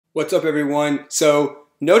What's up, everyone? So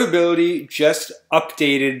Notability just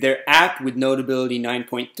updated their app with Notability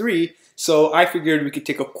 9.3, so I figured we could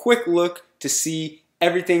take a quick look to see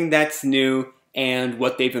everything that's new and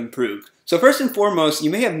what they've improved. So first and foremost, you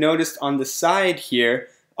may have noticed on the side here,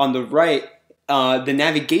 on the right, the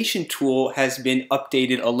navigation tool has been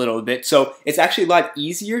updated a little bit. So it's actually a lot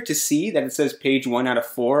easier to see that it says page 1 out of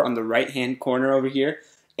 4 on the right-hand corner over here,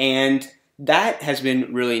 and that has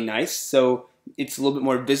been really nice. So it's a little bit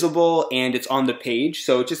more visible and it's on the page,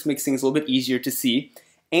 so it just makes things a little bit easier to see.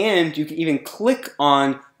 And you can even click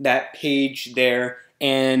on that page there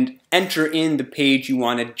and enter in the page you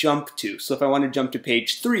want to jump to. So if I want to jump to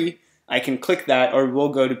page 3, I can click that, or we'll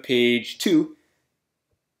go to page 2.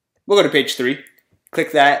 We'll go to page 3,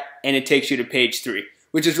 click that, and it takes you to page 3,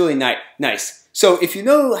 which is really nice. So if you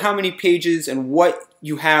know how many pages and what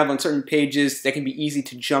you have on certain pages, that can be easy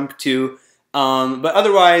to jump to. But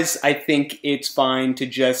otherwise, I think it's fine to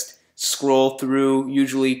just scroll through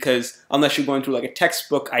usually, because unless you're going through like a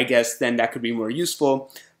textbook, I guess, then that could be more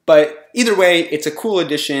useful. But either way, it's a cool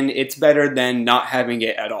addition. It's better than not having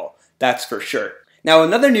it at all. That's for sure. Now,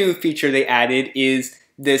 another new feature they added is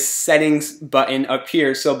this settings button up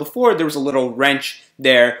here. So before there was a little wrench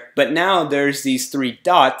there, but now there's these 3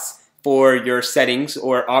 dots for your settings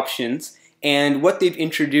or options. And what they've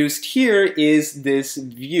introduced here is this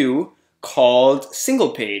view called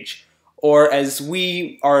single page, or as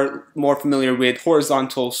we are more familiar with,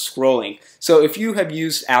 horizontal scrolling. So if you have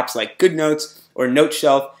used apps like GoodNotes or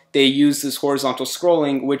NoteShelf, they use this horizontal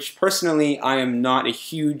scrolling, which personally I am not a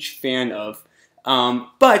huge fan of.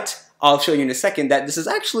 But I'll show you in a second that this is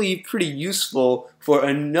actually pretty useful for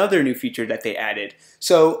another new feature that they added.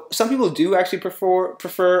 So some people do actually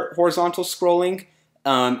prefer horizontal scrolling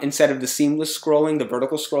instead of the seamless scrolling, the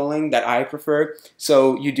vertical scrolling that I prefer.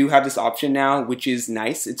 So you do have this option now, which is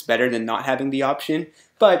nice. It's better than not having the option.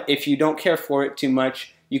 But if you don't care for it too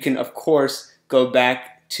much, you can of course go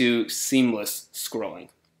back to seamless scrolling.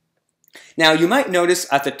 Now you might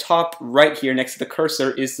notice at the top right here next to the cursor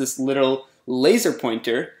is this little laser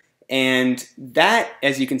pointer. And that,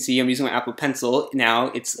 as you can see, I'm using my Apple Pencil now.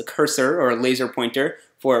 It's a cursor or a laser pointer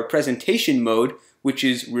for presentation mode, which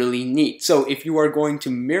is really neat. So if you are going to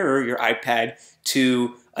mirror your iPad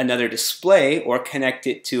to another display or connect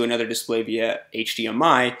it to another display via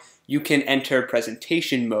HDMI, you can enter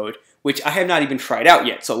presentation mode, which I have not even tried out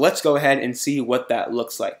yet. So let's go ahead and see what that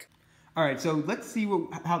looks like. All right, so let's see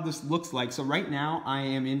how this looks like. So right now I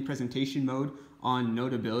am in presentation mode on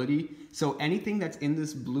Notability. So anything that's in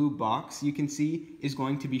this blue box you can see is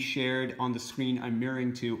going to be shared on the screen I'm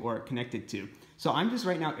mirroring to or connected to. So I'm just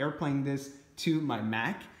right now airplaying this to my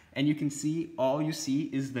Mac, and you can see all you see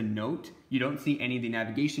is the note. You don't see any of the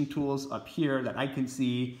navigation tools up here that I can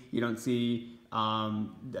see. You don't see,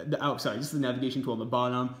 just the navigation tool on the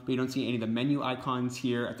bottom, but you don't see any of the menu icons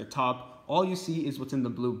here at the top. All you see is what's in the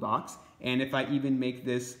blue box. And if I even make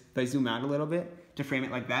this, if I zoom out a little bit to frame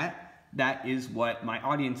it like that, that is what my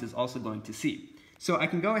audience is also going to see. So I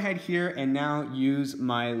can go ahead here and now use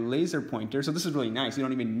my laser pointer. So this is really nice. You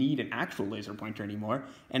don't even need an actual laser pointer anymore.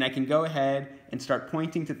 And I can go ahead and start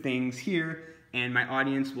pointing to things here, and my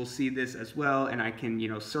audience will see this as well. And I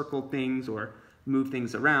can, circle things or move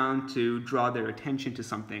things around to draw their attention to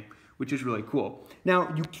something, which is really cool.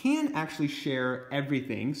 Now, you can actually share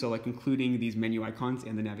everything, so like including these menu icons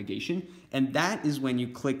and the navigation. And that is when you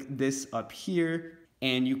click this up here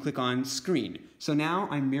and you click on screen. So now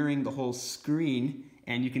I'm mirroring the whole screen,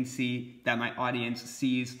 and you can see that my audience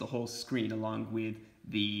sees the whole screen along with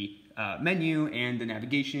the menu and the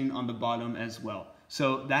navigation on the bottom as well.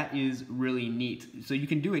 So that is really neat. So you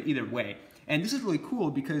can do it either way. And this is really cool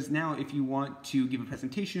because now if you want to give a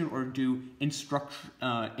presentation or do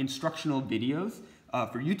instructional videos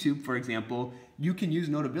for YouTube, for example, you can use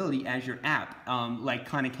Notability as your app. Like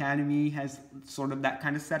Khan Academy has sort of that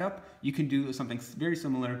kind of setup. You can do something very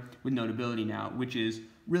similar with Notability now, which is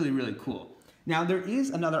really, really cool. Now there is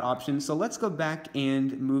another option, so let's go back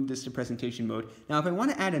and move this to presentation mode. Now if I want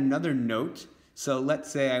to add another note, so let's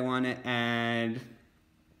say I want to add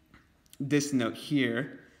this note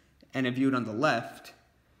here, and I view it on the left.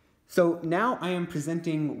 So now I am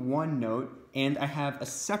presenting one note, and I have a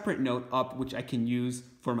separate note up which I can use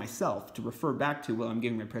for myself to refer back to while I'm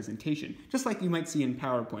giving my presentation, just like you might see in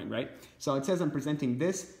PowerPoint, right? So it says I'm presenting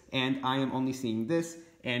this, and I am only seeing this,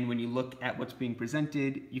 and when you look at what's being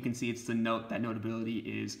presented, you can see it's the note that Notability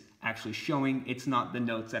is actually showing. It's not the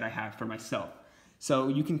notes that I have for myself. So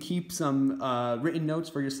you can keep some written notes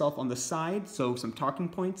for yourself on the side, so some talking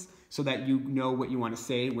points, so that you know what you want to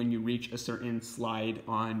say when you reach a certain slide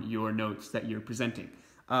on your notes that you're presenting.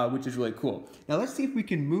 which is really cool. Now let's see if we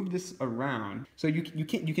can move this around. So you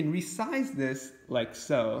can resize this like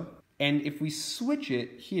so, and if we switch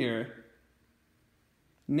it here,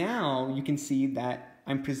 now you can see that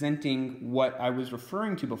I'm presenting what I was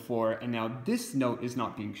referring to before, and now this note is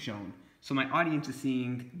not being shown. So my audience is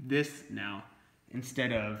seeing this now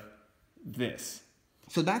instead of this.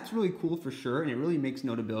 So that's really cool for sure, and it really makes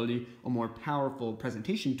Notability a more powerful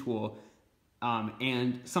presentation tool,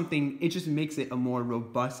 and it just makes it a more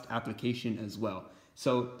robust application as well.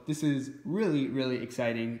 So this is really, really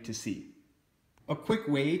exciting to see. A quick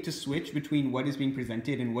way to switch between what is being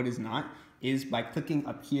presented and what is not is by clicking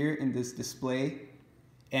up here in this display,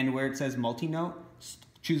 and where it says multi-note,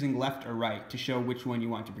 choosing left or right to show which one you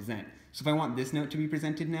want to present. So if I want this note to be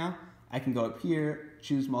presented now, I can go up here,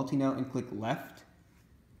 choose multi-note, and click left.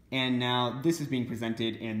 And now this is being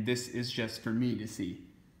presented, and this is just for me to see.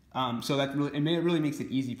 So that really makes it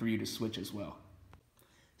easy for you to switch as well.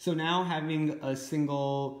 So now having a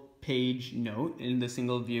single page note in the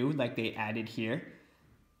single view like they added here,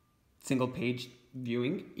 single page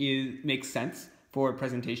viewing makes sense for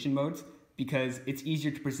presentation modes, because it's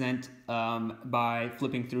easier to present by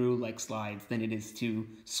flipping through like slides than it is to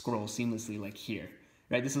scroll seamlessly like here.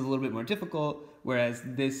 Right? This is a little bit more difficult, whereas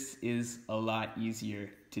this is a lot easier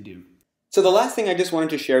to do. So the last thing I just wanted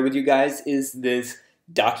to share with you guys is this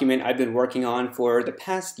document I've been working on for the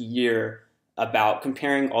past year about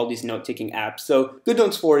comparing all these note-taking apps. So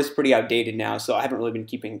GoodNotes 4 is pretty outdated now, so I haven't really been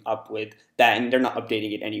keeping up with that, and they're not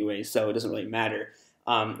updating it anyway, so it doesn't really matter.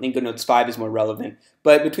 And GoodNotes 5 is more relevant.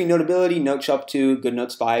 But between Notability, Noteshop 2,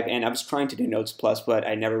 GoodNotes 5, and I was trying to do Notes Plus, but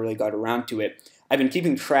I never really got around to it. I've been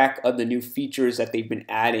keeping track of the new features that they've been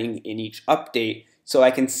adding in each update, so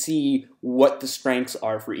I can see what the strengths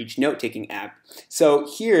are for each note-taking app. So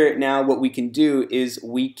here now what we can do is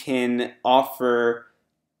we can add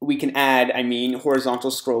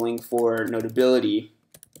horizontal scrolling for Notability,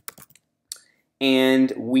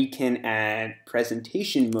 and we can add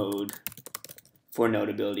presentation mode for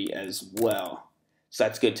Notability as well. So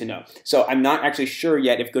that's good to know. So I'm not actually sure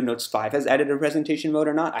yet if GoodNotes 5 has added a presentation mode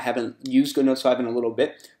or not. I haven't used GoodNotes 5 in a little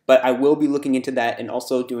bit, but I will be looking into that and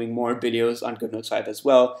also doing more videos on GoodNotes 5 as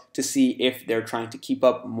well to see if they're trying to keep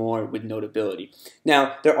up more with Notability.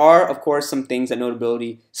 Now, there are, of course, some things that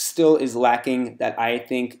Notability still is lacking that I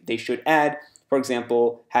think they should add. For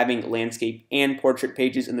example, having landscape and portrait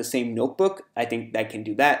pages in the same notebook. I think that can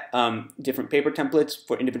do that. Different paper templates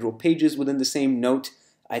for individual pages within the same note.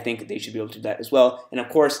 I think they should be able to do that as well. And of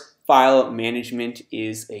course, file management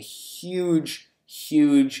is a huge,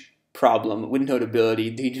 huge problem with Notability.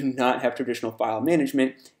 They do not have traditional file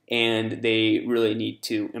management, and they really need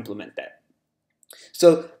to implement that.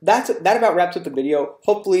 So that about wraps up the video.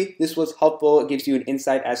 Hopefully this was helpful. It gives you an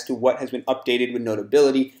insight as to what has been updated with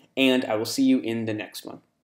Notability, and I will see you in the next one.